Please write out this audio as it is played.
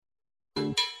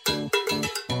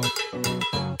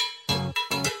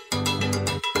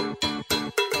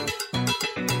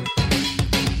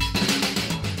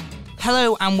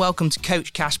Hello and welcome to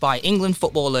CoachCast by England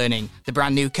Football Learning, the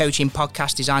brand new coaching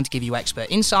podcast designed to give you expert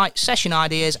insight, session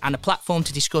ideas and a platform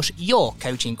to discuss your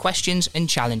coaching questions and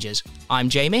challenges. I'm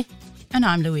Jamie. And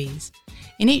I'm Louise.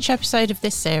 In each episode of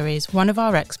this series, one of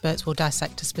our experts will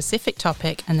dissect a specific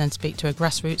topic and then speak to a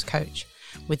grassroots coach,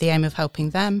 with the aim of helping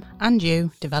them and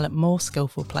you develop more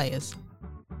skillful players.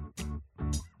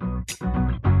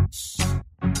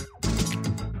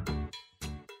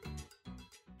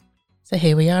 So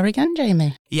here we are again,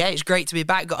 Jamie. Yeah, it's great to be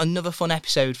back. Got another fun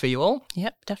episode for you all.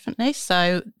 Yep, definitely.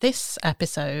 So this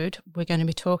episode, we're going to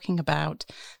be talking about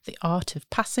the art of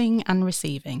passing and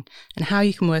receiving and how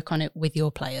you can work on it with your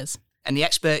players. And the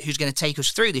expert who's going to take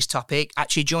us through this topic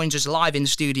actually joins us live in the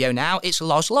studio now. It's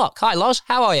Loz Locke. Hi, Loz.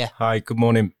 How are you? Hi, good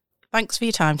morning. Thanks for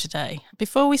your time today.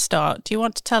 Before we start, do you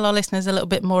want to tell our listeners a little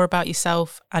bit more about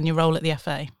yourself and your role at the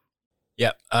FA?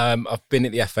 Yeah, I've been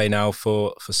at the FA now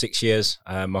for 6 years.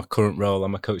 My current role,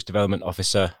 I'm a coach development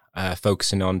officer,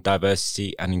 focusing on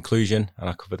diversity and inclusion, and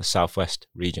I cover the Southwest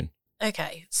region.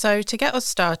 Okay, so to get us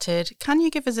started, can you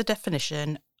give us a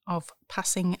definition of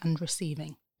passing and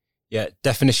receiving? Yeah,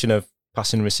 definition of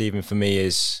passing and receiving for me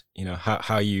is,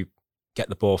 how you get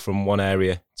the ball from one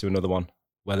area to another one,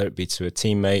 whether it be to a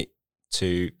teammate,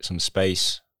 to some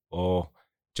space, or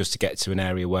just to get to an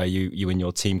area where you and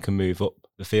your team can move up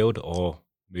the field or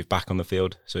move back on the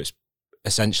field. So it's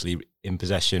essentially in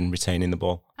possession, retaining the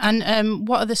ball. And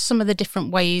what are some of the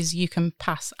different ways you can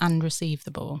pass and receive the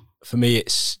ball? For me,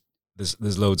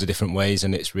 there's loads of different ways,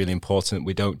 and it's really important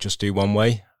we don't just do one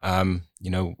way.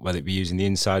 Whether it be using the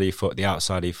inside of your foot, the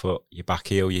outside of your foot, your back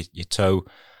heel, your toe.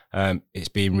 It's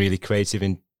being really creative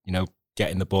in,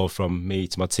 getting the ball from me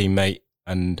to my teammate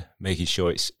and making sure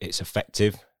it's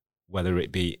effective, whether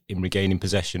it be in regaining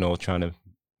possession or trying to,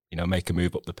 make a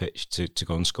move up the pitch to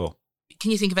go and score. Can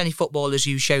you think of any footballers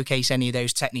who showcase any of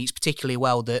those techniques particularly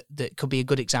well that could be a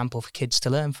good example for kids to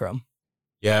learn from?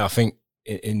 Yeah, I think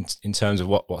in terms of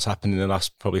what's happened in the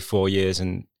last probably 4 years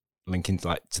and linking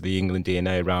to the England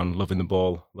DNA around loving the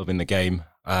ball, loving the game.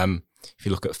 If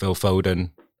you look at Phil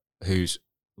Foden, whose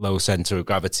low centre of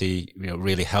gravity,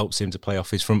 really helps him to play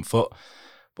off his front foot,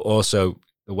 but also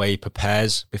the way he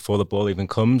prepares before the ball even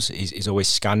comes, he's always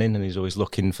scanning and he's always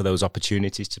looking for those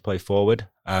opportunities to play forward.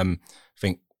 I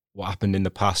think what happened in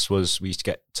the past was we used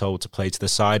to get told to play to the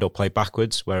side or play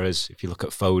backwards, whereas if you look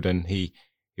at Foden, he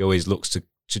always looks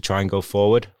to try and go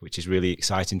forward, which is really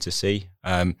exciting to see.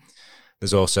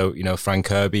 There's also, Fran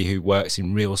Kirby, who works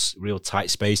in real tight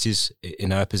spaces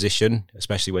in her position,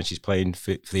 especially when she's playing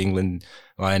for the England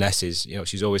Lionesses.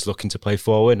 She's always looking to play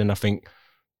forward, and I think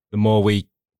the more we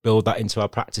build that into our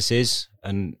practices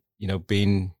and,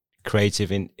 being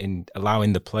creative in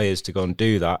allowing the players to go and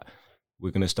do that,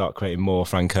 we're going to start creating more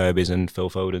Fran Kirbys and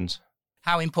Phil Fodens.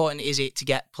 How important is it to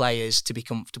get players to be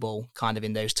comfortable kind of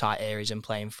in those tight areas and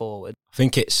playing forward? I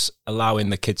think it's allowing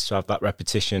the kids to have that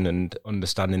repetition and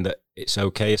understanding that it's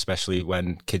okay, especially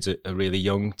when kids are really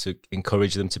young, to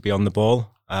encourage them to be on the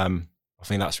ball. I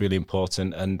think that's really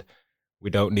important, and we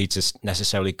don't need to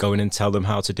necessarily go in and tell them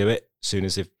how to do it as soon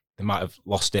as they might have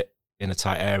lost it in a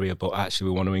tight area, but actually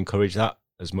we want to encourage that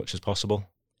as much as possible.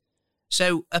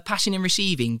 So are passing and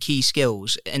receiving key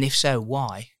skills, and if so,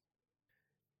 why?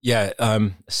 Yeah,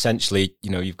 essentially,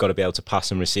 you've got to be able to pass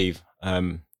and receive.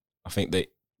 I think that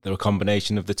they're a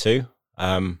combination of the two.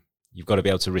 You've got to be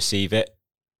able to receive it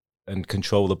and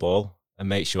control the ball and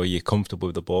make sure you're comfortable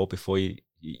with the ball before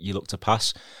you look to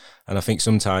pass. And I think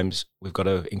sometimes we've got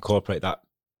to incorporate that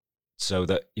so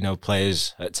that,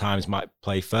 players at times might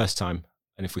play first time.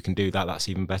 And if we can do that, that's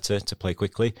even better, to play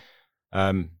quickly.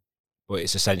 But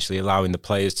it's essentially allowing the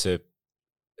players to,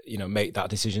 make that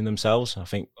decision themselves. I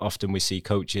think often we see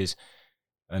coaches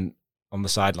and on the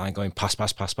sideline going pass,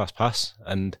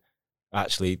 and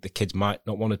actually the kids might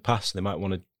not want to pass. They might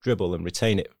want to dribble and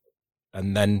retain it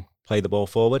and then play the ball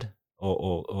forward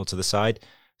or to the side.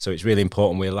 So it's really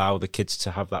important we allow the kids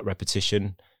to have that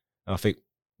repetition. And I think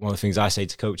one of the things I say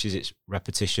to coaches, it's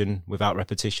repetition without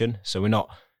repetition. So we're not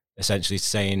essentially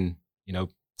saying,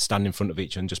 stand in front of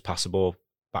each other and just pass the ball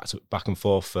back and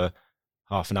forth for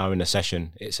half an hour in a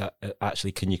session. It's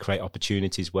actually, can you create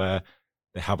opportunities where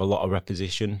they have a lot of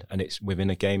repetition and it's within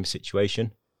a game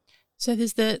situation? So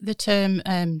there's the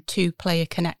term two-player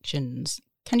connections.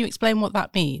 Can you explain what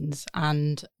that means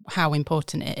and how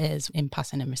important it is in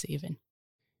passing and receiving?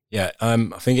 Yeah, I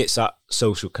think it's that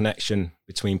social connection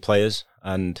between players.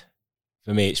 And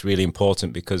for me, it's really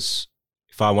important because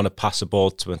if I want to pass a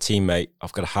ball to a teammate,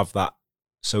 I've got to have that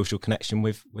social connection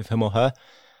with him or her.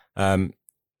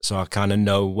 So I kind of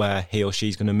know where he or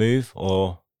she's going to move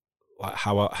or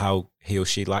how he or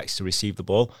she likes to receive the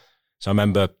ball. So I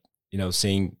remember you know,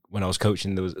 seeing when I was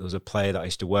coaching, there was a player that I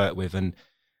used to work with, and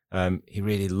he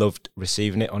really loved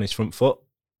receiving it on his front foot.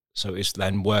 So it's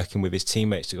then working with his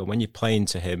teammates to go, when you're playing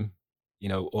to him, you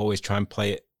know, always try and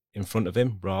play it in front of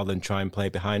him rather than try and play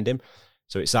behind him.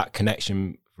 So it's that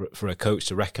connection for a coach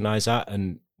to recognise that.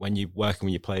 And when you're working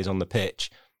with your players on the pitch,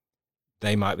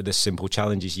 they might be the simple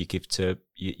challenges you give to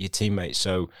your teammates.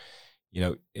 So, you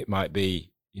know, it might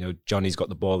be, you know, Johnny's got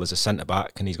the ball as a centre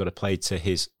back and he's got to play to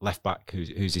his left back,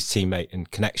 who's his teammate,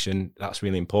 and connection, that's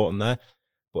really important there.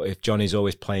 But if Johnny's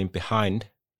always playing behind,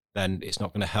 then it's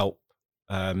not going to help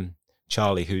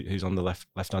Charlie, who's on the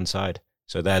left-hand side.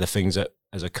 So they're the things that,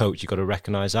 as a coach, you've got to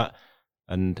recognise that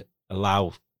and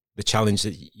allow the challenge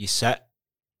that you set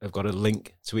have got to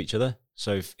link to each other.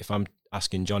 So if I'm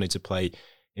asking Johnny to play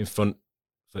in front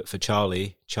for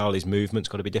Charlie, Charlie's movement's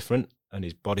got to be different and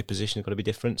his body position has got to be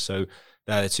different. So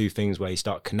they're the two things where you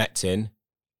start connecting.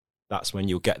 That's when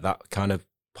you'll get that kind of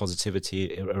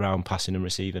positivity around passing and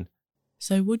receiving.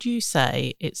 So would you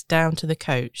say it's down to the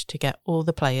coach to get all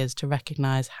the players to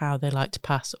recognise how they like to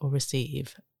pass or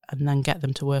receive and then get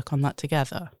them to work on that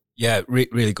together? Yeah,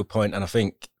 really good point. And I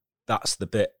think that's the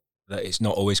bit that it's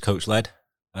not always coach-led.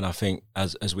 And I think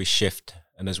as we shift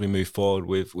and as we move forward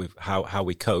with how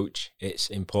we coach, it's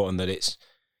important that it's,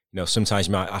 you know, sometimes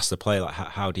you might ask the player, like,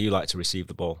 how do you like to receive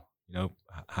the ball? You know,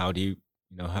 how do you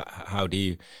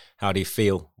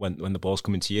feel when the ball's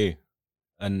coming to you?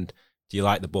 And do you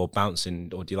like the ball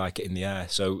bouncing or do you like it in the air?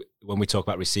 So when we talk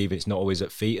about receiving, it's not always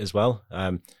at feet as well.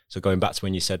 So going back to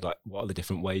when you said, like, what are the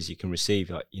different ways you can receive?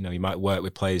 Like, you know, you might work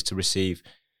with players to receive,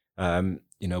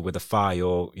 you know, with a thigh,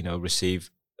 or, you know,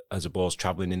 receive as a ball's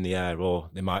travelling in the air, or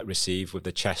they might receive with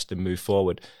the chest and move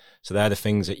forward. So they're the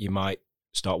things that you might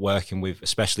start working with,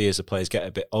 especially as the players get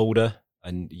a bit older,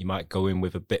 and you might go in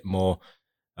with a bit more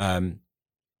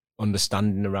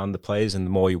understanding around the players, and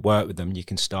the more you work with them, you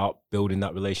can start building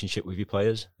that relationship with your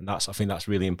players. And I think that's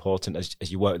really important. As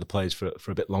you work with the players for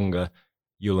a bit longer,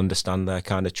 you'll understand their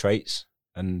kind of traits,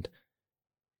 and,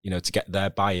 you know, to get their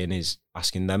buy-in is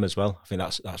asking them as well. I think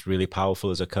that's really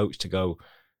powerful as a coach to go,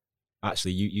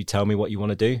 actually, you tell me what you want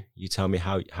to do, you tell me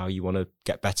how you want to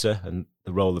get better. And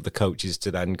the role of the coach is to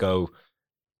then go,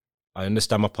 I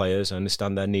understand my players, I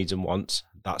understand their needs and wants.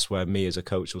 That's where me as a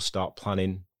coach will start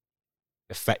planning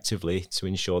effectively to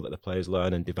ensure that the players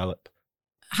learn and develop.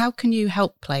 How can you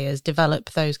help players develop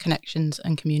those connections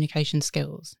and communication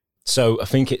skills? So I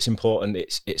think it's important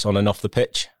it's on and off the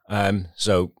pitch.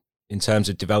 So in terms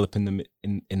of developing them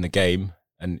in the game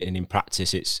and in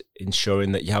practice, it's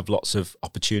ensuring that you have lots of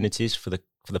opportunities for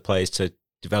the players to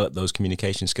develop those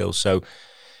communication skills. So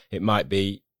it might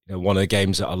be, you know, one of the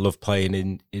games that I love playing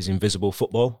in is invisible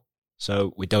football.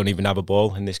 So we don't even have a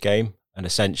ball in this game, and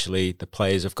essentially the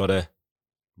players have got to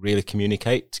really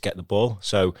communicate to get the ball.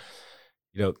 So,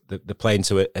 you know, they're playing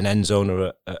to an end zone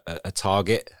or a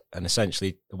target, and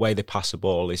essentially the way they pass the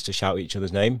ball is to shout each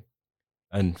other's name.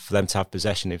 And for them to have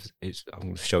possession, I'm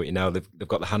going to show it you now, they've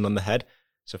got the hand on the head.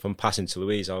 So if I'm passing to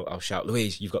Louise, I'll shout,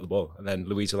 Louise, you've got the ball. And then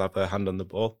Louise will have her hand on the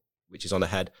ball, which is on her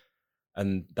head.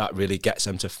 And that really gets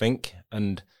them to think.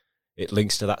 And it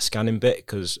links to that scanning bit,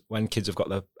 because when kids have got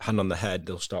their hand on the head,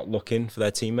 they'll start looking for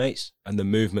their teammates, and the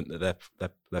movement that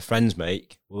their friends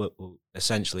make will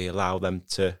essentially allow them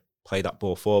to play that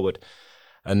ball forward.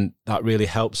 And that really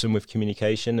helps them with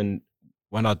communication. And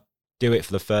when I do it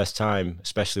for the first time,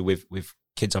 especially with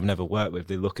kids I've never worked with,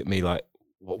 they look at me like,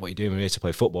 what are you doing? We're here to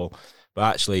play football.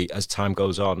 But actually, as time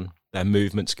goes on, their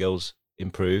movement skills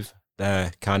improve.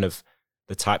 Their kind of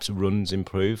the types of runs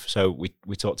improve. So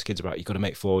we talk to kids about, you've got to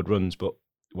make forward runs, but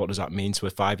what does that mean to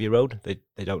a 5-year-old?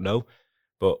 They don't know.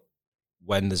 But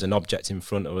when there's an object in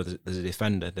front or there's a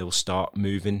defender, they will start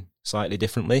moving slightly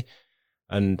differently.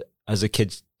 And as the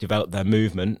kids develop their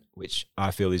movement, which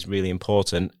I feel is really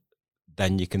important,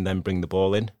 then you can then bring the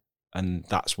ball in. And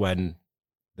that's when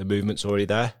the movement's already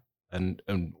there. And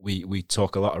we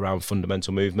talk a lot around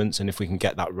fundamental movements. And if we can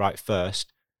get that right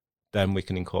first, then we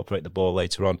can incorporate the ball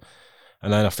later on.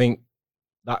 And then I think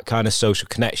that kind of social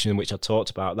connection, which I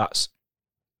talked about,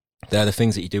 they're the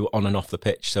things that you do on and off the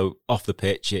pitch. So off the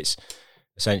pitch, it's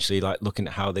essentially like looking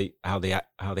at how they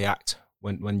act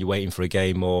when you're waiting for a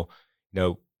game, or, you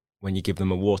know, when you give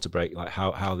them a water break, like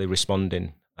how they're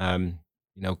responding. You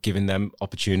know, giving them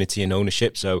opportunity and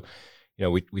ownership. So, you know,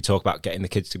 we talk about getting the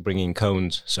kids to bring in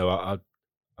cones. So I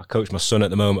coach my son at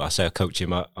the moment. I say I coach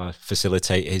him. I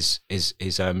facilitate his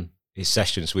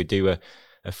sessions. So we do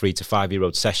a 3 to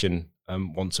 5-year-old session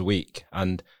once a week,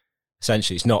 and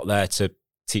essentially it's not there to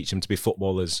teach them to be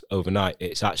footballers overnight.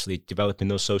 It's actually developing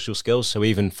those social skills. So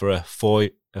even for a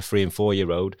 3 and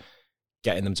 4-year-old,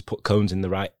 getting them to put cones in the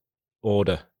right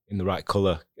order in the right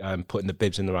colour, putting the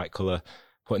bibs in the right colour,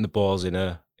 putting the balls in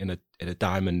a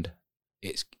diamond.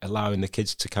 It's allowing the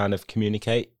kids to kind of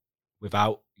communicate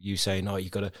without you saying, "Oh, you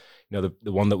got to,"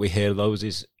 the one that we hear loads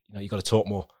is, you got to talk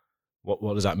more.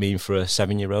 What does that mean for a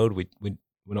 7-year-old? We're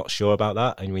not sure about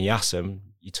that. And when you ask them,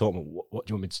 you talk more. What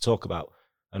do you want me to talk about?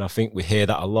 And I think we hear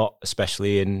that a lot,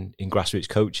 especially in grassroots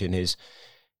coaching, is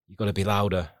you've got to be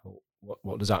louder.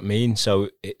 What does that mean? So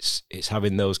it's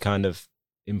having those kind of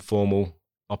informal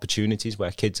opportunities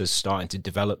where kids are starting to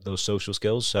develop those social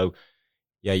skills. So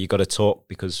yeah, you got to talk,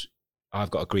 because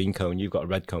I've got a green cone, you've got a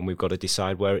red cone. We've got to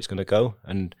decide where it's going to go,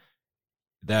 and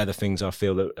they're the things I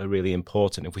feel that are really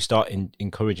important. If we start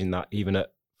encouraging that, even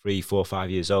at 3, 4, 5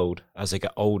 years old, as they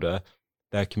get older,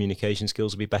 their communication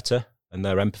skills will be better, and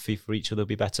their empathy for each other will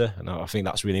be better. And I think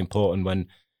that's really important when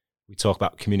we talk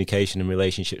about communication and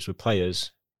relationships with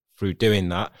players. Through doing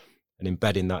that and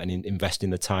embedding that and investing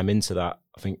the time into that,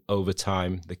 I think over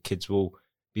time the kids will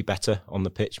be better on the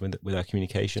pitch with their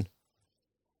communication.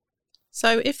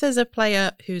 So if there's a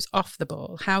player who's off the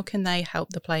ball, how can they help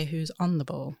the player who's on the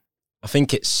ball? I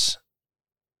think it's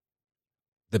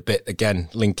the bit, again,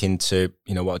 linking to,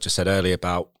 what I just said earlier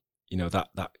about,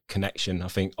 that connection. I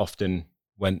think often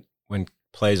when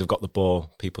players have got the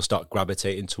ball, people start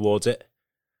gravitating towards it.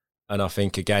 And I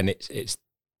think, again, it's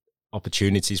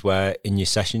opportunities where in your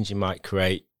sessions you might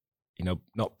create,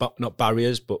 not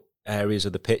barriers, but areas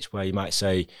of the pitch where you might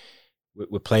say,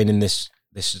 we're playing in this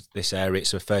area,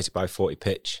 it's a 30 by 40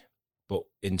 pitch, but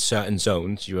in certain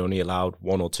zones you're only allowed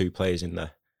 1 or 2 players in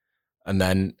there. And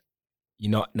then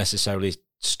you're not necessarily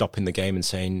stopping the game and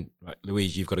saying, right,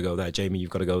 Louise, you've got to go there, Jamie, you've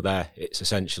got to go there. It's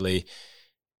essentially,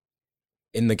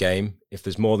 in the game, if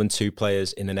there's more than 2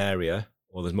 players in an area,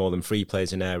 or there's more than 3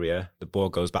 players in an area, the ball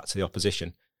goes back to the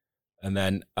opposition. And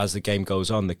then as the game goes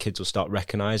on, the kids will start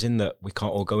recognising that we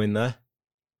can't all go in there.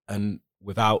 And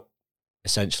without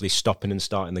essentially stopping and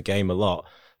starting the game a lot,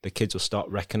 the kids will start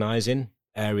recognising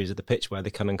areas of the pitch where they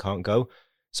can and can't go.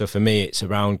 So for me, it's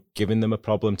around giving them a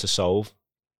problem to solve.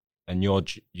 And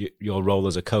your role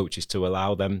as a coach is to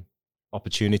allow them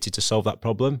opportunity to solve that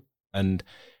problem, and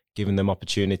giving them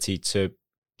opportunity to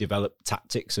develop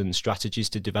tactics and strategies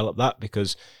to develop that,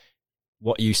 because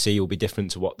what you see will be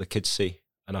different to what the kids see.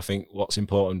 And I think what's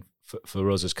important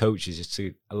for us as coaches is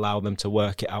to allow them to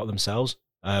work it out themselves.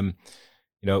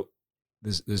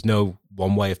 There's no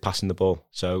one way of passing the ball.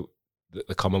 So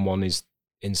the common one is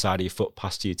inside of your foot,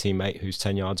 pass to your teammate who's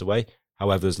 10 yards away.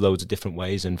 However, there's loads of different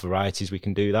ways and varieties we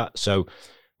can do that. So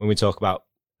when we talk about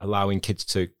allowing kids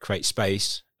to create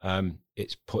space,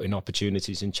 it's putting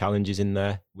opportunities and challenges in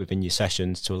there within your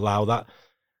sessions to allow that.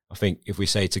 I think if we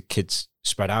say to kids,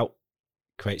 spread out,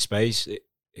 create space,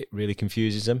 it really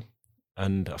confuses them.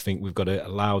 And I think we've got to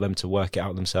allow them to work it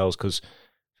out themselves, because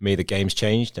for me, the game's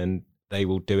changed and they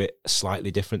will do it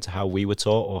slightly different to how we were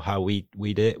taught or how we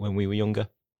did it when we were younger.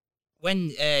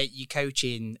 When you're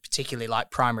coaching, particularly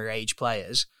like primary age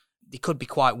players, they could be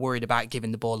quite worried about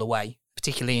giving the ball away,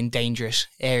 particularly in dangerous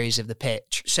areas of the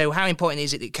pitch. So how important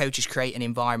is it that coaches create an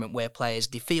environment where players,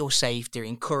 they feel safe, they're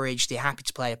encouraged, they're happy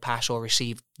to play a pass or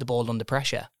receive the ball under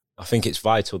pressure? I think it's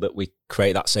vital that we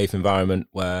create that safe environment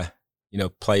where,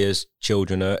 players,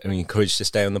 children are encouraged to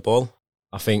stay on the ball.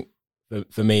 I think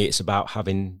for me, it's about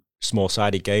having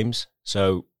small-sided games.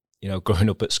 So, growing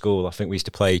up at school, I think we used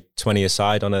to play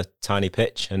 20-a-side on a tiny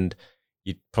pitch, and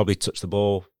you'd probably touch the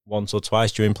ball once or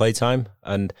twice during playtime.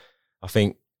 And I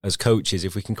think as coaches,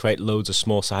 if we can create loads of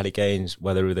small-sided games,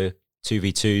 whether they're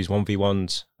 2v2s,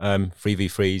 1v1s,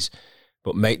 3v3s,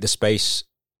 but make the space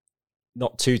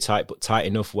not too tight, but tight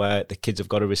enough where the kids have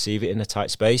got to receive it in a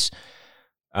tight space.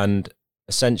 And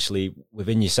essentially,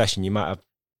 within your session, you might have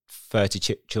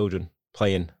 30 children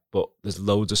playing, but there's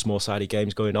loads of small-sided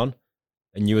games going on.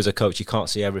 And you as a coach, you can't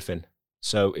see everything.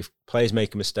 So if players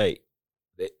make a mistake,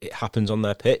 it happens on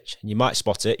their pitch. And you might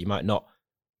spot it, you might not,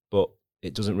 but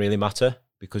it doesn't really matter,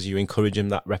 because you encourage them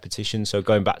that repetition. So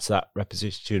going back to that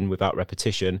repetition without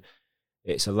repetition,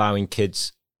 it's allowing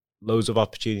kids loads of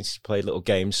opportunities to play little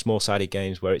games, small-sided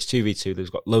games where it's 2v2,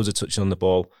 they've got loads of touches on the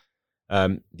ball.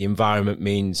 The environment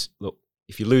means, look,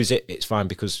 if you lose it, it's fine,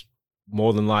 because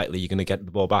more than likely you're going to get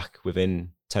the ball back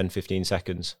within 10, 15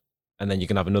 seconds. And then you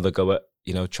can have another go at,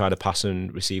 try to pass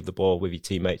and receive the ball with your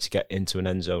teammate to get into an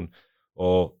end zone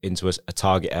or into a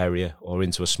target area or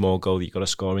into a small goal that you've got to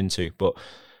score into. But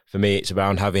for me, it's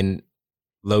around having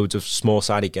loads of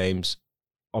small-sided games,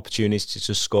 opportunities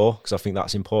to score, because I think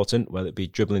that's important, whether it be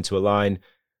dribbling to a line,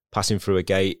 passing through a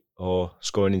gate, or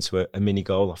scoring into a mini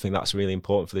goal. I think that's really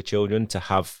important for the children to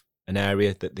have an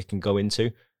area that they can go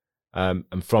into.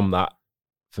 And from that,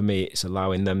 for me, it's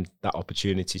allowing them that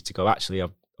opportunity to go, actually,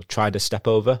 I've I've tried a step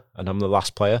over and I'm the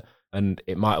last player, and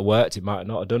it might have worked, it might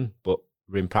not have done, but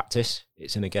we're in practice,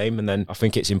 it's in a game. And then I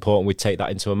think it's important we take that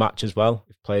into a match as well.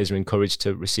 If players are encouraged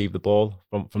to receive the ball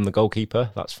from the goalkeeper,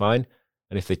 that's fine.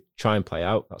 And if they try and play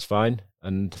out, that's fine.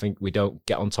 And I think we don't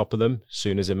get on top of them as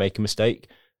soon as they make a mistake.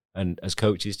 And as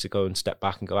coaches, to go and step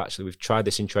back and go, actually, we've tried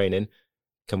this in training.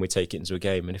 Can we take it into a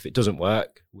game? And if it doesn't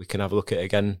work, we can have a look at it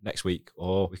again next week,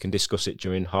 or we can discuss it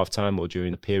during half-time or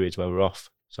during the periods where we're off.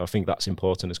 So I think that's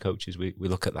important as coaches. We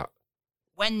look at that.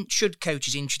 When should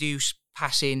coaches introduce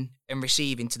passing and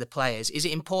receiving to the players? Is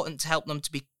it important to help them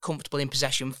to be comfortable in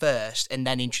possession first and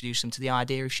then introduce them to the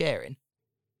idea of sharing?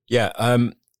 Yeah,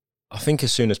 I think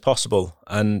as soon as possible.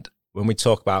 And when we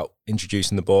talk about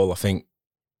introducing the ball, I think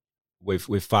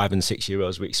with 5 and 6 year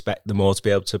olds, we expect them all to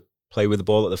be able to play with the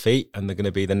ball at the feet, and they're going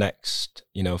to be the next,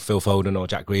 Phil Foden or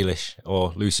Jack Grealish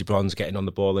or Lucy Bronze getting on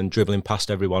the ball and dribbling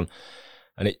past everyone.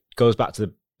 And it goes back to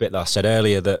the bit that I said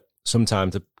earlier, that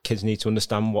sometimes the kids need to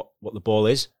understand what the ball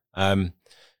is.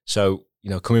 So,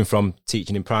 coming from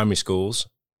teaching in primary schools,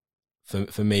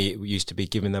 for me, it used to be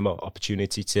giving them an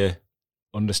opportunity to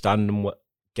understand and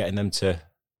getting them to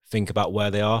think about where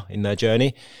they are in their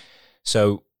journey.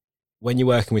 So when you're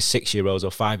working with 6 year olds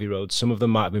or 5 year olds, some of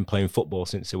them might have been playing football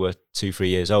since they were 2-3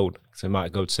 years old. So they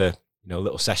might go to,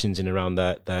 little sessions in around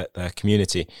their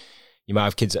community. You might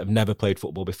have kids that have never played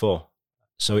football before.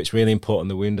 So it's really important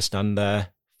that we understand their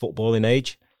footballing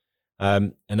age.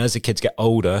 And as the kids get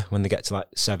older, when they get to like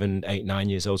 7, 8, 9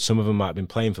 years old, some of them might have been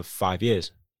playing for 5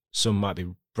 years. Some might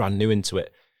be brand new into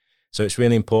it. So it's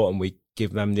really important we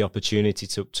give them the opportunity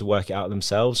to work it out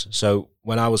themselves. So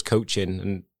when I was coaching,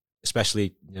 and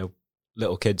especially,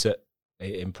 little kids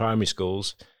in primary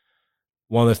schools,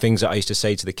 one of the things that I used to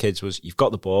say to the kids was, you've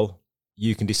got the ball,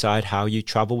 you can decide how you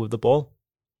travel with the ball.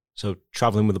 So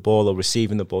traveling with the ball or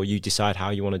receiving the ball, you decide how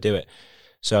you want to do it.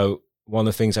 So one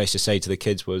of the things I used to say to the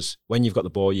kids was, when you've got the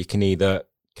ball, you can either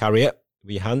carry it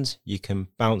with your hands, you can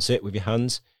bounce it with your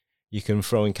hands, you can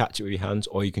throw and catch it with your hands,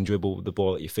 or you can dribble with the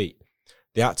ball at your feet.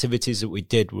 The activities that we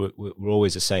did were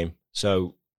always the same.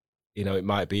 So, it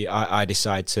might be, I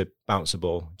decide to bounce the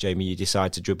ball. Jamie, you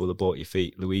decide to dribble the ball at your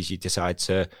feet. Louise, you decide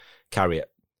to carry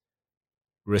it.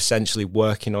 We're essentially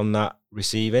working on that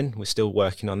receiving. We're still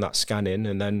working on that scanning.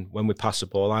 And then when we pass the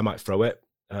ball, I might throw it.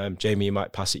 Jamie, you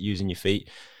might pass it using your feet.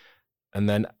 And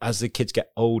then as the kids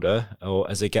get older,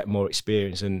 or as they get more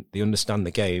experience and they understand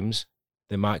the games,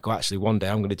 they might go, actually, one day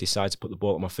I'm going to decide to put the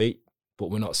ball at my feet.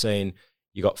 But we're not saying,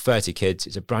 you got 30 kids,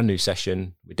 it's a brand new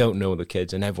session, we don't know the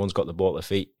kids, and everyone's got the ball at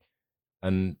their feet.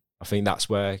 And I think that's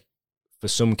where, for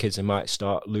some kids, they might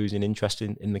start losing interest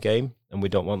in the game, and we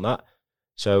don't want that.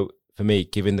 So for me,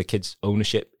 giving the kids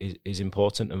ownership is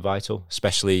important and vital,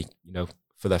 especially,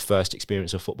 for their first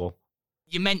experience of football.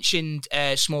 You mentioned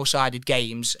small-sided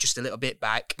games just a little bit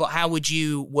back, but how would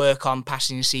you work on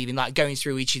passing and receiving, like going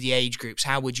through each of the age groups?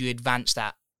 How would you advance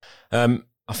that? I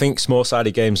think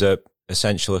small-sided games are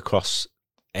essential across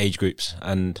age groups,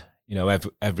 and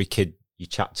every kid you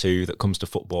chat to that comes to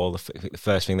football, the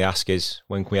first thing they ask is,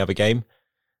 when can we have a game?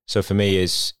 So for me,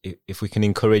 is if we can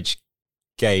encourage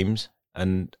games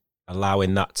and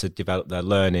allowing that to develop their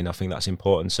learning, I think that's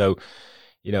important. So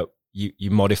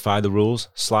you modify the rules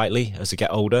slightly as they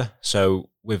get older. So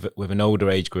with an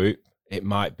older age group, it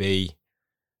might be,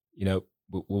 we're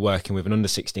working with an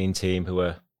under-16 team who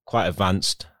are quite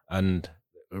advanced and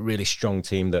a really strong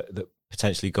team that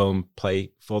potentially go and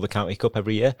play for the County Cup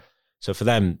every year. So for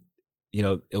them,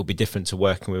 it'll be different to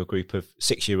working with a group of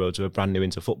 6 year olds who are brand new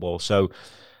into football. So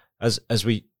if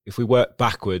we work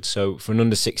backwards, so for an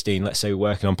under 16, let's say we're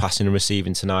working on passing and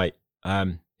receiving tonight,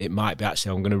 it might be,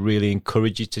 actually, I'm going to really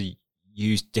encourage you to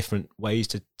use different ways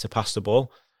to pass the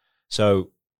ball.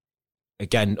 So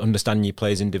again, understanding your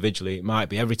players individually, it might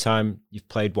be every time you've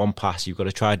played one pass, you've got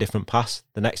to try a different pass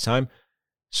the next time.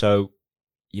 So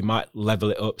you might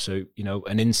level it up. So,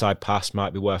 an inside pass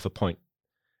might be worth a point.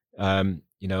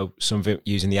 Something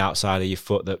using the outside of your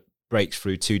foot that breaks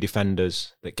through 2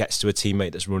 defenders, that gets to a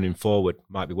teammate that's running forward,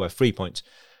 might be worth 3 points.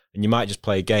 And you might just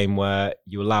play a game where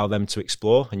you allow them to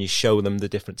explore and you show them the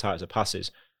different types of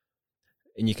passes.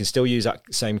 And you can still use that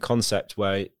same concept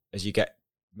where, as you get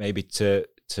maybe to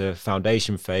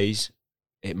foundation phase,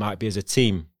 it might be as a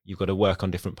team, you've got to work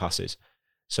on different passes.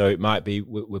 So it might be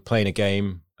we're playing a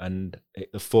game, and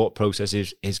the thought process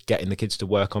is getting the kids to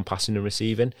work on passing and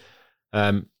receiving.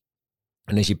 And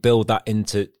as you build that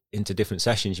into different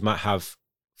sessions, you might have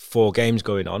 4 games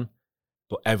going on,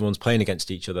 but everyone's playing against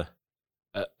each other.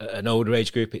 At an older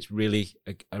age group, it's really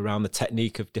around the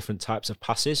technique of different types of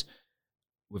passes.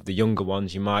 With the younger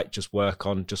ones, you might just work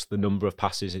on just the number of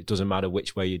passes. It doesn't matter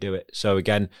which way you do it. So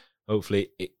again, hopefully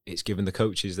it's given the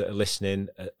coaches that are listening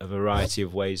a variety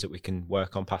of ways that we can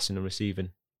work on passing and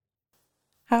receiving.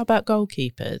 How about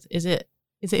goalkeepers? Is it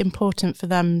important for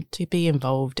them to be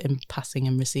involved in passing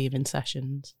and receiving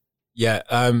sessions? Yeah,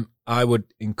 I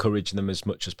would encourage them as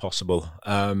much as possible.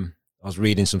 I was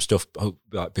reading some stuff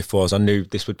before, as I knew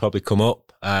this would probably come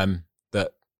up,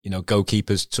 that,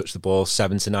 goalkeepers touch the ball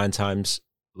 7 to 9 times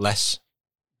less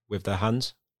with their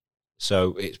hands.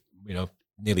 So it's,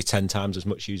 nearly 10 times as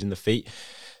much using the feet.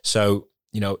 So,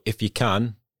 if you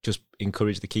can, just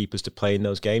encourage the keepers to play in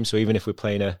those games. So even if we're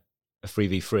playing a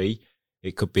 3v3,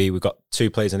 it could be we've got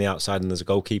 2 players on the outside and there's a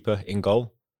goalkeeper in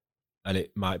goal. And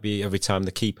it might be every time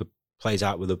the keeper plays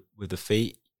out with the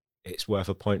feet, it's worth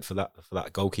a point for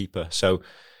that goalkeeper. So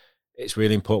it's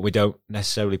really important we don't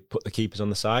necessarily put the keepers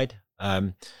on the side,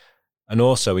 and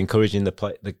also encouraging the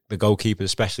goalkeepers,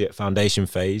 especially at foundation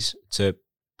phase, to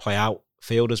play out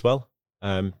field as well,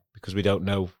 because we don't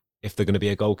know if they're going to be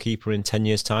a goalkeeper in 10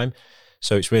 years' time.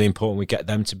 So it's really important we get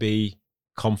them to be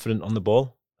confident on the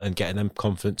ball and getting them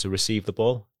confident to receive the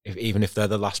ball, even if they're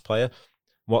the last player.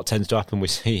 What tends to happen, we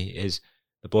see, is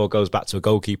the ball goes back to a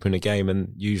goalkeeper in a game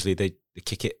and usually they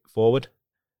kick it forward.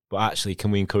 But actually, can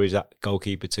we encourage that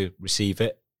goalkeeper to receive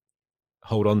it,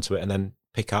 hold on to it, and then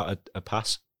pick out a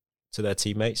pass to their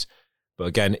teammates? But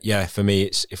again, yeah, for me,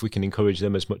 it's if we can encourage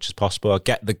them as much as possible. I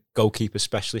get the goalkeeper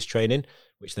specialist training,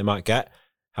 which they might get.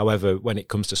 However, when it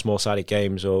comes to small-sided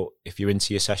games, or if you're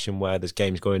into your session where there's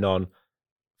games going on,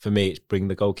 for me, it's bring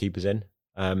the goalkeepers in.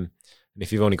 And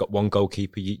if you've only got one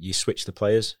goalkeeper, you switch the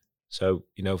players. So,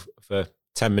 for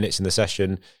 10 minutes in the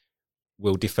session,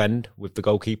 we'll defend with the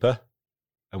goalkeeper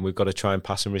and we've got to try and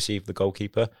pass and receive the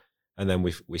goalkeeper. And then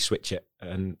we switch it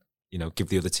and, give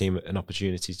the other team an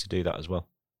opportunity to do that as well.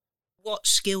 What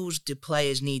skills do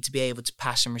players need to be able to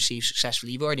pass and receive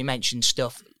successfully? You've already mentioned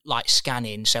stuff like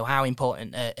scanning. So how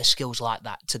important are skills like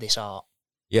that to this art?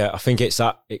 Yeah, I think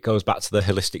it goes back to the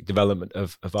holistic development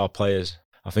of our players.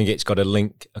 I think it's got a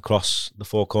link across the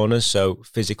 4 corners. So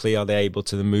physically, are they able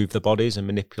to move the bodies and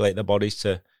manipulate their bodies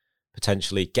to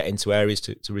potentially get into areas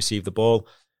to receive the ball?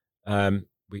 I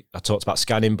talked about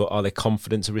scanning, but are they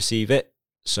confident to receive it?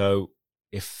 So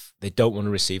if they don't want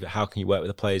to receive it, how can you work with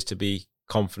the players to be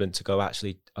confident to go,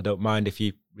 actually, I don't mind if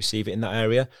you receive it in that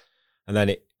area? And then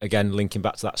it, again, linking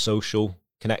back to that social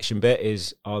connection bit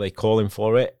is, are they calling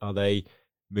for it? Are they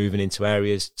moving into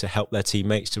areas to help their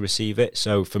teammates to receive it?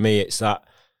 So for me, it's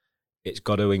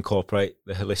got to incorporate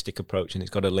the holistic approach, and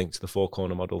it's got to link to the 4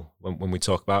 corner model when we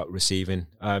talk about receiving.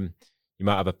 You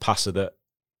might have a passer that,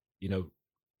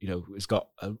 has got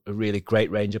a really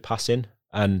great range of passing,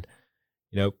 and,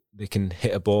 they can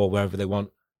hit a ball wherever they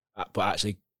want. But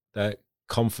actually, their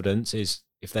confidence is,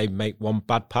 if they make one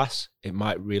bad pass, it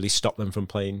might really stop them from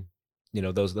playing,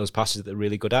 those passes that they're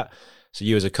really good at. So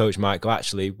you as a coach might go,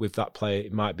 actually, with that player,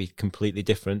 it might be completely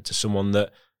different to someone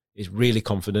that is really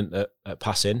confident at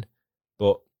passing,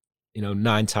 but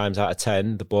 9 times out of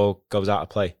 10 the ball goes out of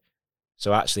play.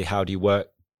 So actually, how do you work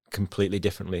completely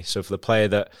differently? So for the player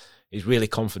that is really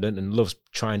confident and loves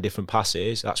trying different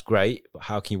passes, that's great, but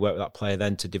how can you work with that player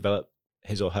then to develop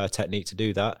his or her technique to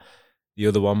do that? The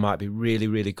other one might be really,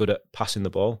 really good at passing the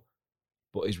ball,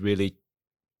 but is really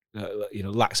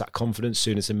lacks that confidence as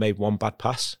soon as they made one bad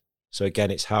pass. So again,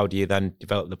 it's how do you then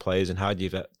develop the players, and how do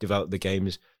you develop the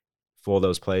games for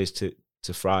those players to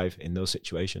thrive in those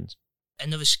situations?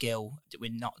 Another skill that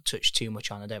we're not touched too much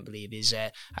on, I don't believe, is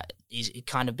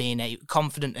kind of being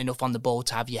confident enough on the ball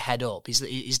to have your head up.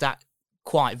 Is that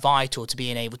quite vital to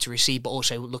being able to receive, but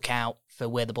also look out for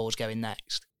where the ball's going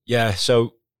next? Yeah.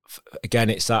 So again,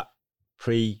 it's that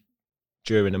pre,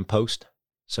 during, and post.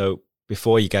 So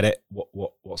before you get it,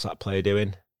 what's that player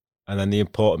doing? And then the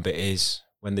important bit is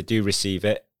when they do receive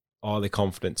it, are they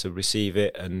confident to receive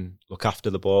it and look after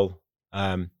the ball?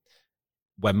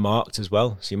 When marked as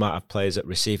well. So you might have players that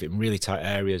receive it in really tight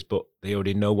areas, but they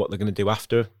already know what they're going to do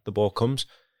after the ball comes.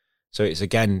 So it's,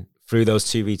 again, through those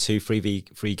 2v2,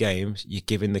 3v3 games, you're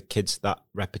giving the kids that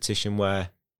repetition where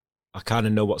I kind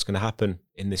of know what's going to happen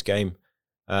in this game.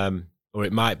 Or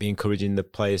it might be encouraging the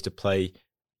players to play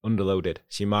underloaded.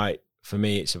 So you might, for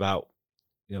me, it's about,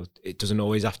 it doesn't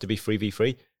always have to be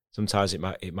 3v3. Sometimes it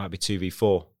might be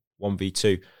 2v4,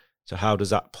 1v2. So how does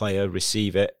that player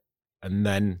receive it? And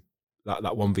then that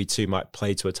 1v2 might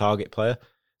play to a target player.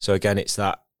 So again, it's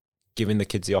that giving the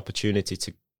kids the opportunity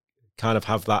to kind of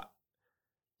have that,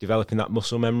 developing that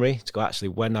muscle memory to go, actually,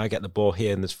 when I get the ball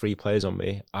here and there's 3 players on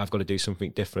me, I've got to do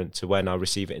something different to when I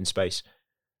receive it in space.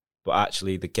 But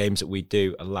actually, the games that we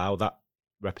do allow that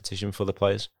repetition for the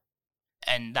players.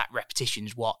 And that repetition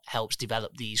is what helps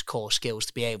develop these core skills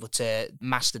to be able to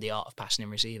master the art of passing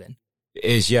and receiving. It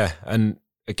is, yeah. And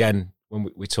again, when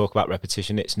we talk about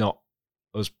repetition, it's not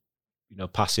us,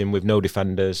 passing with no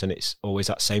defenders and it's always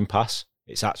that same pass.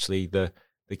 It's actually the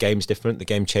game's different. The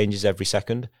game changes every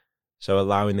second. So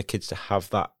allowing the kids to have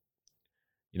that,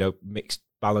 mixed,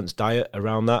 balanced diet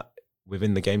around that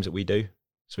within the games that we do.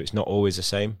 So it's not always the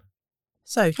same.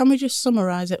 So can we just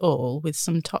summarise it all with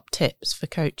some top tips for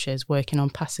coaches working on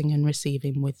passing and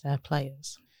receiving with their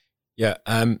players? Yeah,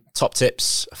 top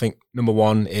tips. I think number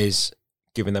one is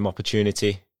giving them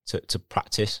opportunity to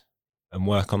practice and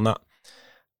work on that.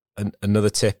 And another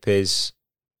tip is,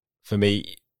 for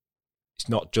me, it's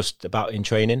not just about in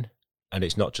training and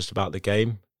it's not just about the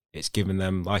game. It's giving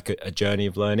them like a journey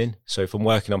of learning. So if I'm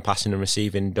working on passing and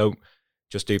receiving, don't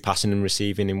just do passing and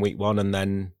receiving in week 1 and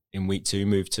then in week 2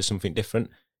 move to something different.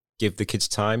 Give the kids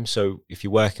time. So if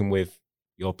you're working with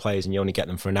your players and you only get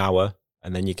them for an hour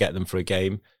and then you get them for a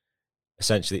game,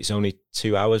 essentially it's only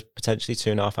 2 hours, potentially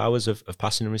 2.5 hours of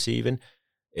passing and receiving.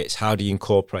 It's how do you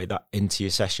incorporate that into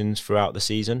your sessions throughout the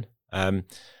season? I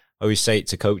always say it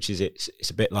to coaches, it's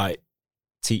a bit like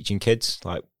teaching kids.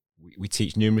 Like we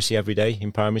teach numeracy every day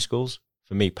in primary schools.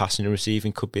 For me, passing and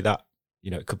receiving could be that,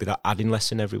 it could be that adding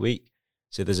lesson every week.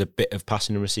 So there's a bit of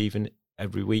passing and receiving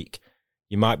every week.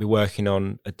 You might be working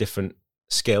on a different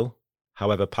skill,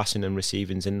 however, passing and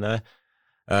receiving's in there.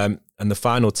 And the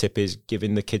final tip is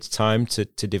giving the kids time to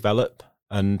develop,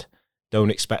 and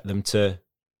don't expect them to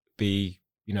be,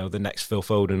 the next Phil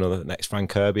Foden or the next Frank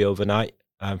Kirby overnight.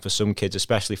 For some kids,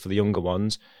 especially for the younger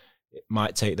ones, it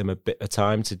might take them a bit of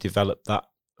time to develop that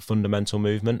fundamental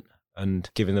movement, and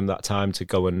giving them that time to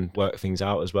go and work things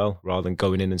out as well, rather than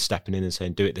going in and stepping in and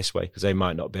saying, do it this way, because they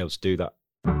might not be able to do that.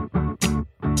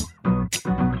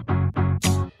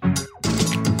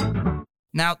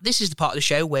 Now, this is the part of the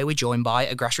show where we're joined by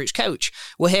a grassroots coach.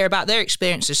 We'll hear about their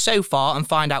experiences so far and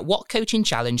find out what coaching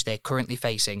challenge they're currently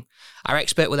facing. Our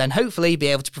expert will then hopefully be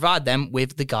able to provide them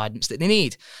with the guidance that they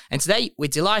need. And today, we're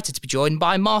delighted to be joined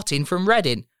by Martin from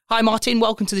Reading. Hi, Martin.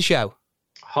 Welcome to the show.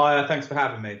 Hi, thanks for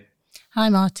having me. Hi,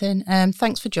 Martin.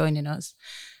 Thanks for joining us.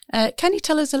 Can you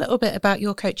tell us a little bit about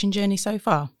your coaching journey so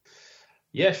far?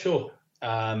 Yeah, sure.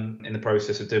 In the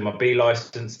process of doing my B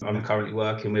licence, I'm currently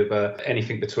working with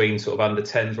anything between sort of under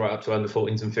 10s right up to under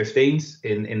 14s and 15s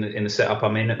in the setup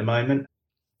I'm in at the moment.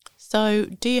 So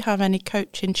do you have any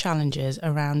coaching challenges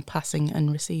around passing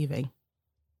and receiving?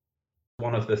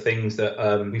 One of the things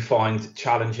that we find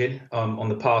challenging on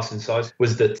the passing side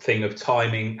was the thing of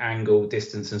timing, angle,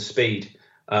 distance and speed.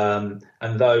 And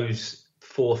those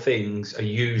 4 things are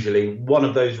usually one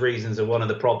of those reasons or one of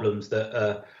the problems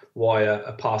that why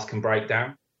a pass can break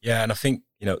down. Yeah, and I think,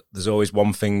 there's always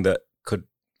one thing that could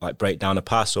like break down a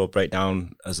pass or break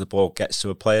down as the ball gets to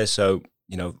a player. So,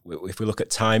 if we look at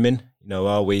timing,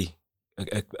 are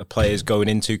a player's going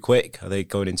in too quick? Are they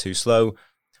going in too slow?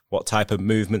 What type of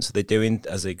movements are they doing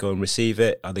as they go and receive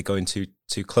it? Are they going too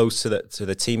close to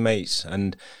the teammates?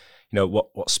 And,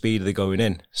 what speed are they going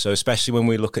in? So especially when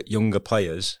we look at younger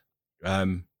players,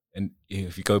 and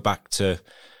if you go back to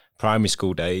primary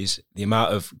school days, the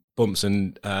amount of bumps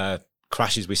and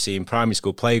crashes we see in primary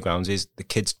school playgrounds is the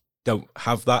kids don't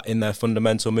have that in their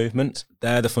fundamental movements.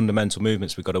 They're the fundamental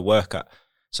movements we've got to work at.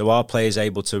 So our players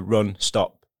able to run,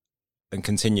 stop, and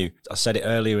continue. I said it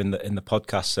earlier in the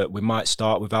podcast that we might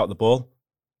start without the ball,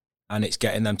 and it's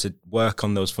getting them to work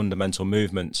on those fundamental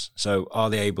movements. So are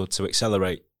they able to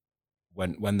accelerate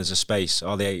when there's a space?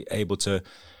 Are they able to,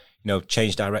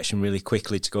 change direction really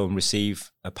quickly to go and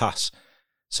receive a pass?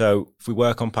 So if we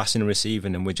work on passing and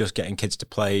receiving and we're just getting kids to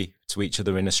play to each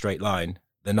other in a straight line,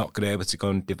 they're not going to be able to go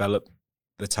and develop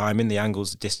the timing, the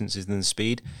angles, the distances and the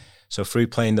speed. So through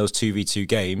playing those 2v2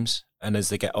 games, and as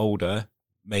they get older,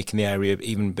 making the area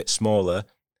even a bit smaller,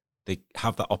 they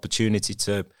have that opportunity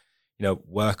to,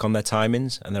 work on their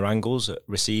timings and their angles at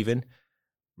receiving.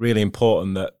 Really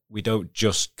important that we don't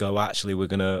just go, actually, we're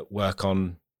going to work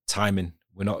on timing.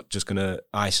 We're not just going to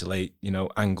isolate,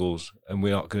 angles, and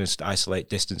we're not going to isolate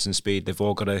distance and speed. They've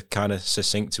all got to kind of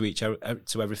succinct to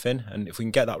everything. And if we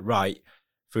can get that right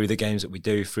through the games that we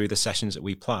do, through the sessions that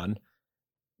we plan,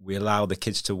 we allow the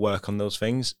kids to work on those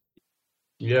things.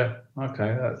 Yeah,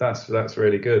 okay, that's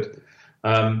really good.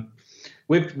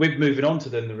 With moving on to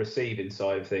then the receiving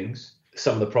side of things,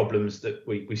 some of the problems that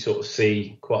we sort of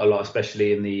see quite a lot,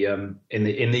 especially in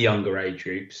the younger age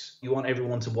groups, you want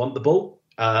everyone to want the ball.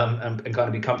 And kind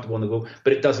of be comfortable on the ball,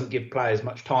 but it doesn't give players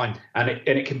much time, and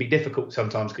it can be difficult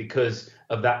sometimes because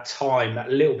of that time, that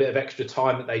little bit of extra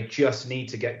time that they just need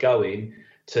to get going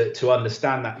to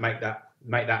understand that, make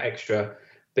that extra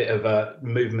bit of a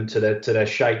movement to their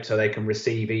shape so they can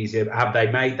receive easier? Have they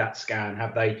made that scan?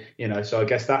 Have they, so I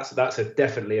guess that's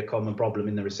definitely a common problem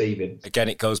in the receiving. Again,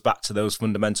 it goes back to those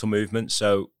fundamental movements.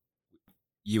 So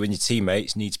you and your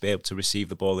teammates need to be able to receive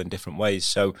the ball in different ways.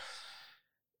 So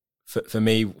for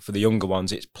me, for the younger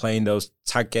ones, it's playing those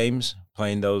tag games,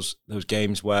 playing those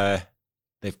games where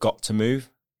they've got to move.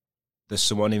 There's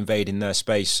someone invading their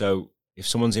space. So if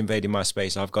someone's invading my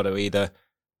space, I've got to either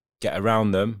get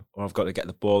around them or I've got to get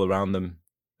the ball around them.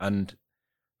 And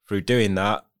through doing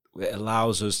that, it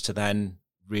allows us to then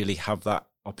really have that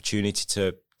opportunity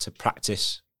to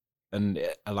practice, and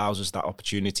it allows us that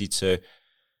opportunity to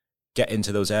get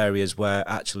into those areas where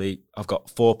actually I've got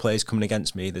 4 players coming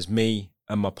against me. There's me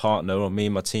and my partner, or me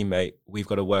and my teammate. We've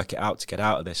got to work it out to get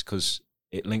out of this because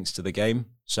it links to the game.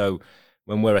 So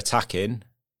when we're attacking,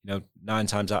 9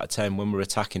 times out of 10, when we're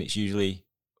attacking, it's usually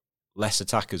less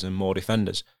attackers and more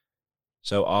defenders.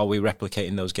 So are we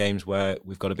replicating those games where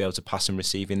we've got to be able to pass and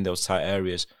receive in those tight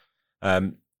areas?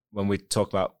 When we talk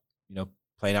about,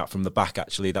 playing out from the back,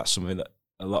 actually, that's something that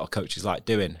a lot of coaches like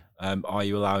doing. Are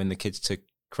you allowing the kids to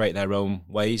create their own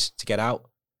ways to get out?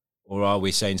 Or are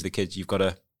we saying to the kids, you've got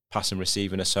to pass and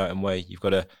receive in a certain way, you've got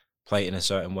to play it in a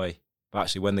certain way? But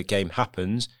actually, when the game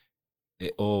happens,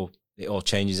 it all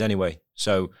changes anyway.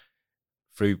 So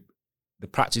through the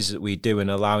practice that we do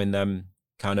and allowing them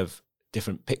kind of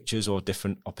different pictures or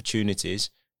different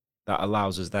opportunities, that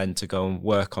allows us then to go and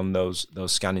work on those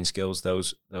scanning skills,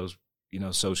 those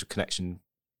social connection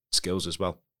skills as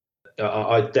well.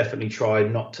 I definitely try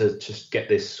not to just get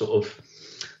this sort of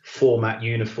format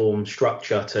uniform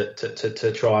structure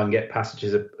to try and get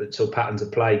patterns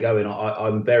of play going.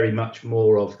 I'm very much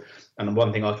more of, and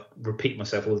one thing I repeat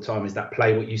myself all the time, is that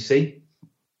play what you see,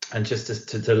 and just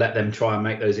to let them try and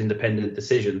make those independent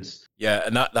decisions. Yeah,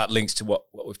 and that links to what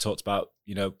we've talked about.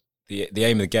 The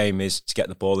aim of the game is to get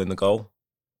the ball in the goal.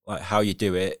 Like, how you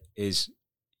do it is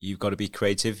you've got to be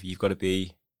creative, you've got to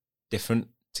be different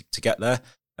to get there,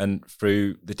 and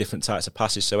through the different types of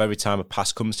passes. So every time a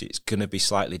pass comes to you, it's going to be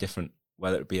slightly different,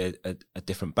 whether it be a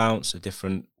different bounce, a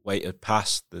different weighted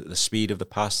pass, the speed of the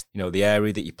pass, the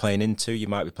area that you're playing into. You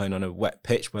might be playing on a wet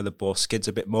pitch where the ball skids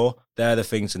a bit more. They're the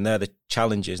things, and they're the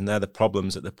challenges, and they're the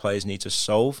problems that the players need to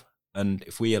solve. And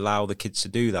if we allow the kids to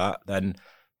do that, then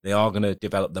they are going to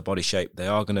develop their body shape. They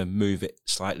are going to move it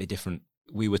slightly different.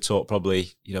 We were taught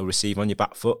probably, receive on your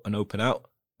back foot and open out.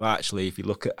 But actually, if you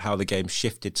look at how the game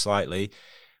shifted slightly,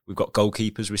 we've got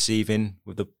goalkeepers receiving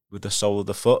with the sole of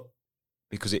the foot,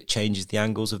 because it changes the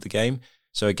angles of the game.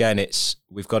 So again,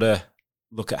 we've got to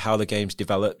look at how the game's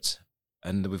developed,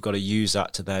 and we've got to use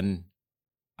that to then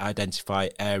identify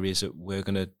areas that we're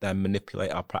going to then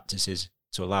manipulate our practices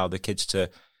to allow the kids to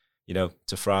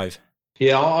thrive.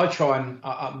 Yeah, I try and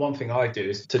one thing I do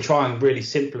is to try and really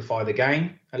simplify the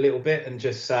game a little bit, and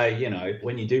just say,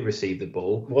 when you do receive the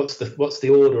ball, what's the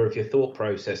order of your thought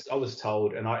process? I was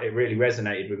told, and it really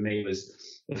resonated with me,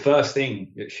 was the first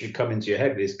thing that should come into your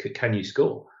head is, can you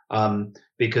score?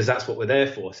 Because that's what we're there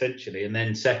for, essentially. And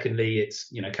then secondly,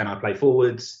 it's, can I play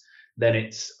forwards? Then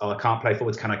it's, I can't play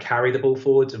forwards, can I carry the ball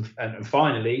forwards? And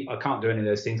finally, I can't do any of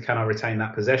those things, can I retain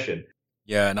that possession?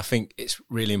 Yeah, and I think it's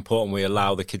really important we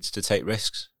allow the kids to take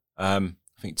risks. I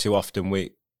think too often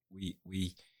we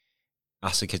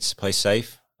ask the kids to play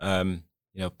safe.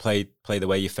 Play the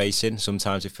way you're facing.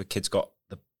 Sometimes if a kid's got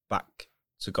the back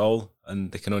to goal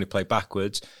and they can only play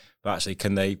backwards, but actually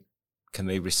can they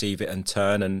receive it and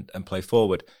turn and play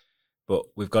forward? But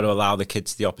we've got to allow the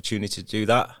kids the opportunity to do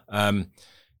that.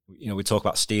 We talk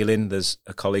about stealing. There's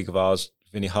a colleague of ours,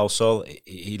 Vinny Halsall,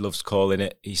 he loves calling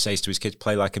it, he says to his kids,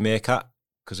 play like a meerkat,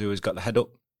 because he always got the head up.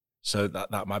 So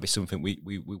that might be something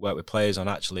we work with players on,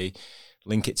 actually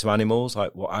link it to animals,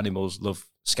 like what animals love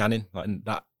scanning, like, and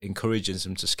that encourages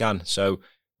them to scan. So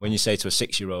when you say to a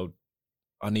 6-year-old,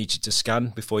 I need you to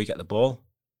scan before you get the ball,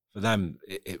 for them,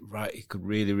 it could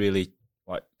really, really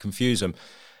like confuse them.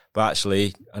 But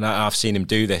actually, and I've seen him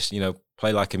do this,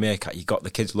 play like a meerkat, you got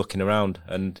the kids looking around,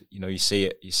 and, you see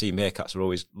it, you see meerkats are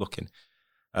always looking.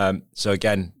 So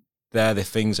again, they're the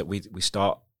things that we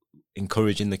start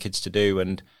encouraging the kids to do.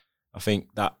 And I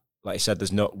think that, like I said,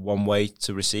 there's not one way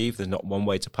to receive, there's not one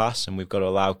way to pass, and we've got to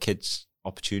allow kids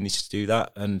opportunities to do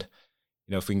that. And,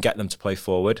 if we can get them to play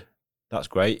forward, that's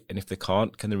great. And if they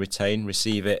can't, can they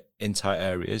receive it in tight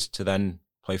areas to then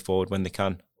play forward when they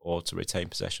can, or to retain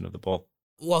possession of the ball.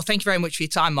 Well, thank you very much for your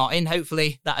time, Martin.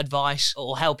 Hopefully that advice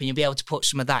will help and you'll be able to put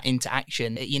some of that into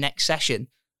action at your next session.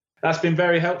 That's been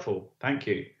very helpful. Thank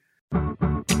you.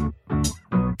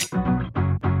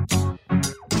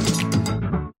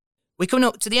 We're coming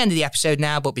up to the end of the episode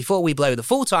now, but before we blow the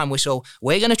full-time whistle,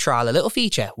 we're going to trial a little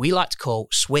feature we like to call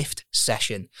Swift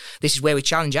Session. This is where we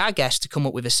challenge our guests to come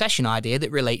up with a session idea that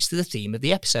relates to the theme of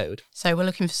the episode. So we're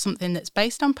looking for something that's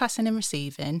based on passing and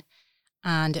receiving,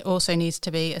 and it also needs to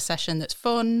be a session that's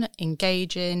fun,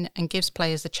 engaging, and gives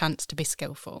players a chance to be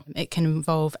skillful. It can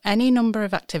involve any number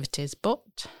of activities,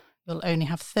 but you'll only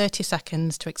have 30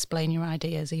 seconds to explain your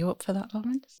ideas. Are you up for that,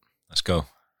 Lawrence? Let's go.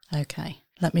 Okay,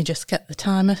 let me just get the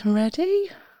timer ready.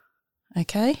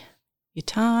 Okay, your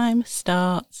time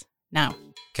starts now.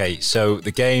 Okay, so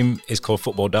the game is called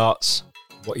Football Darts.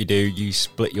 What you do, you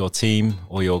split your team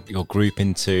or your group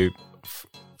into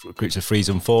groups of 3s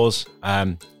and 4s.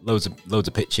 Loads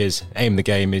of pitches. Aim of the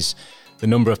game is the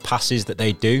number of passes that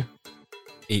they do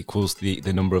equals the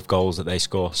number of goals that they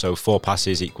score. So 4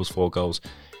 passes equals 4 goals.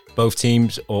 Both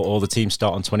teams or all the teams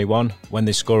start on 21. When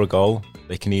they score a goal,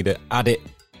 they can either add it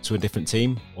to a different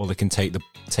team or they can take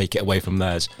it away from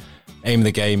theirs. Aim of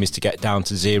the game is to get down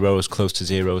to 0, as close to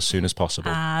 0 as soon as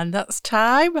possible. And that's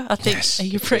time. I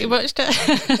think you pretty much did.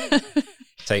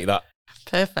 Take that.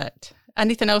 Perfect.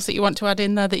 Anything else that you want to add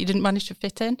in there that you didn't manage to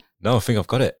fit in? No, I think I've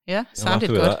got it. Yeah, I'm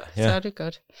sounded happy with good. that, yeah. Sounded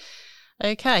good.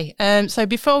 Okay, so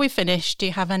before we finish, do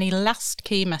you have any last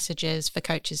key messages for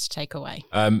coaches to take away?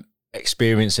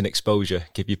 Experience and exposure.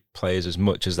 Give your players as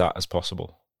much as that as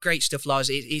possible. Great stuff, Lars.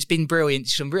 It's been brilliant.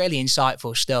 Some really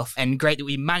insightful stuff, and great that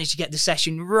we managed to get the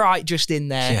session right just in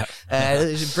there. Yeah.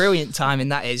 It was a brilliant time,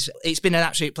 and that is. It's been an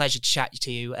absolute pleasure to chat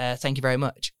to you. Thank you very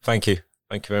much. Thank you.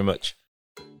 Thank you very much.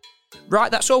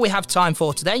 Right, that's all we have time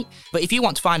for today. But if you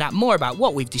want to find out more about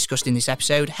what we've discussed in this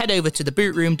episode, head over to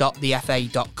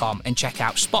thebootroom.thefa.com and check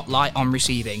out Spotlight on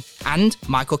Receiving and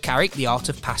Michael Carrick, The Art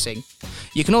of Passing.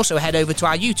 You can also head over to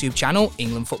our YouTube channel,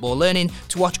 England Football Learning,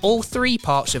 to watch all 3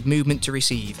 parts of Movement to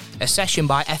Receive, a session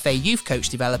by FA Youth Coach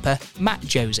developer Matt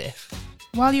Joseph.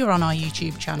 While you're on our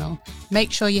YouTube channel,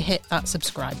 make sure you hit that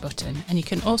subscribe button, and you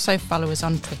can also follow us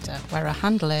on Twitter, where our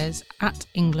handle is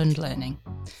 @EnglandLearning.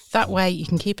 That way you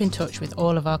can keep in touch with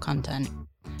all of our content.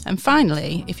 And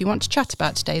finally, if you want to chat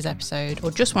about today's episode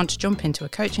or just want to jump into a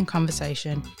coaching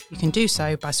conversation, you can do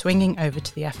so by swinging over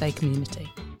to the FA community.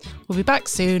 We'll be back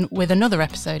soon with another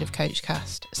episode of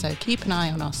Coachcast, so keep an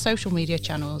eye on our social media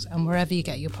channels and wherever you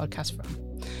get your podcast from.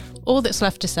 All that's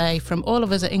left to say from all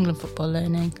of us at England Football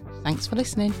Learning, thanks for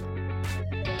listening.